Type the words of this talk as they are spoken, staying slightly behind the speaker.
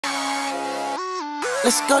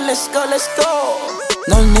Let's go, let's go, let's go.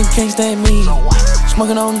 No nigga can't stand me.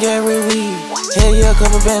 Smoking on Gary weed. Hell yeah, a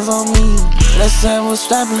couple bands on me. Let's have a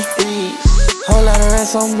shopping spree. Whole lot of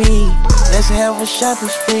rats on me. Let's have a shopping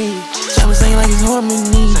spree. Shopping sing like it's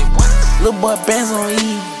harmony. Little boy bands on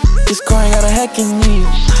E. This car ain't got a hack in me.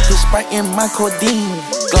 This Sprite in my codeine.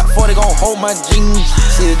 Glock 40 gon' hold my jeans.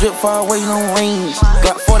 See the drip far away, no range.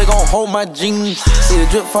 Glock 40 gon' hold my jeans. See the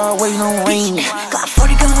drip far away, no range. Glock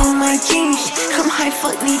 40 gon' hold my jeans. I'm high,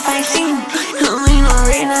 fuck me, vaccine. I'm lean on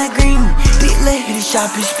red, not green. Big lit, hit a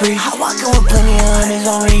shopping spree. I walkin' with plenty of hundreds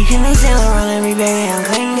on me. And they sail around every baby, I'm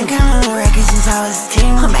clean. They got on the record since I was a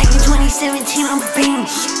teen. I'm back in 2017, I'm a bean.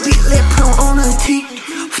 Big lit, pro on the T.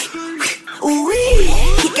 Ooh-wee,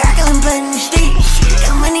 he gargling blood in the streets.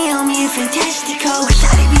 Got money on me, it's fantastical.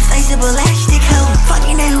 Shawty be flexible, elastic hoe.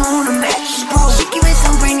 Fucking that hoe on the mattress, bro. She giving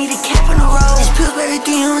some brain, need a cap on the road. This Pillsbury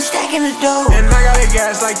 3 on stacking the dough. And I got it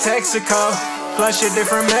gas like Texaco. Plus shit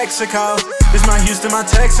different Mexico. This my Houston, my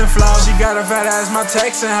Texan flow. She got a fat ass, my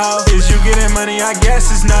Texan hoe. Is you getting money? I guess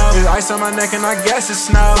it's no. There's ice on my neck and I guess it's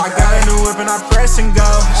snow. I got a new whip and I press and go.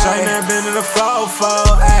 Shawty never been to the fofo,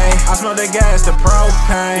 ayy. I smell the gas, the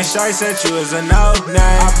propane. Shawty said you was a no-name.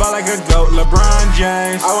 I bought like a goat, LeBron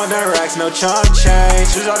James. I want the racks, no chump change.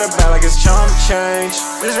 Shoes out the bag like it's chump change.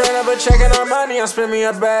 Just ran up a check and our money, I spent me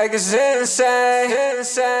a bag, it's insane.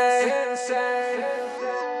 Insane.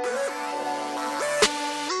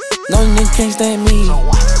 No nigga can't stand me.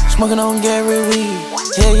 Smoking on Gary weed.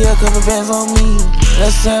 Hell yeah, a couple bands on me.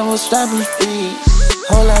 Let's have a shopping spree.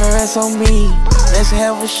 Whole lot of rats on me. Let's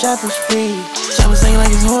have a shopping spree. Shopping sing like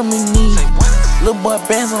it's harmony. Little boy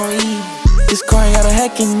bands on E. This car ain't got a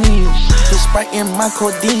hack in me. This Sprite in my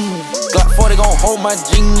codeine. Glock 40 gon' hold my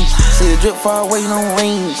jeans. See the drip far away, no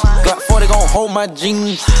range. Glock 40 gon' hold my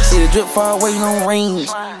jeans. See the drip far away, no range.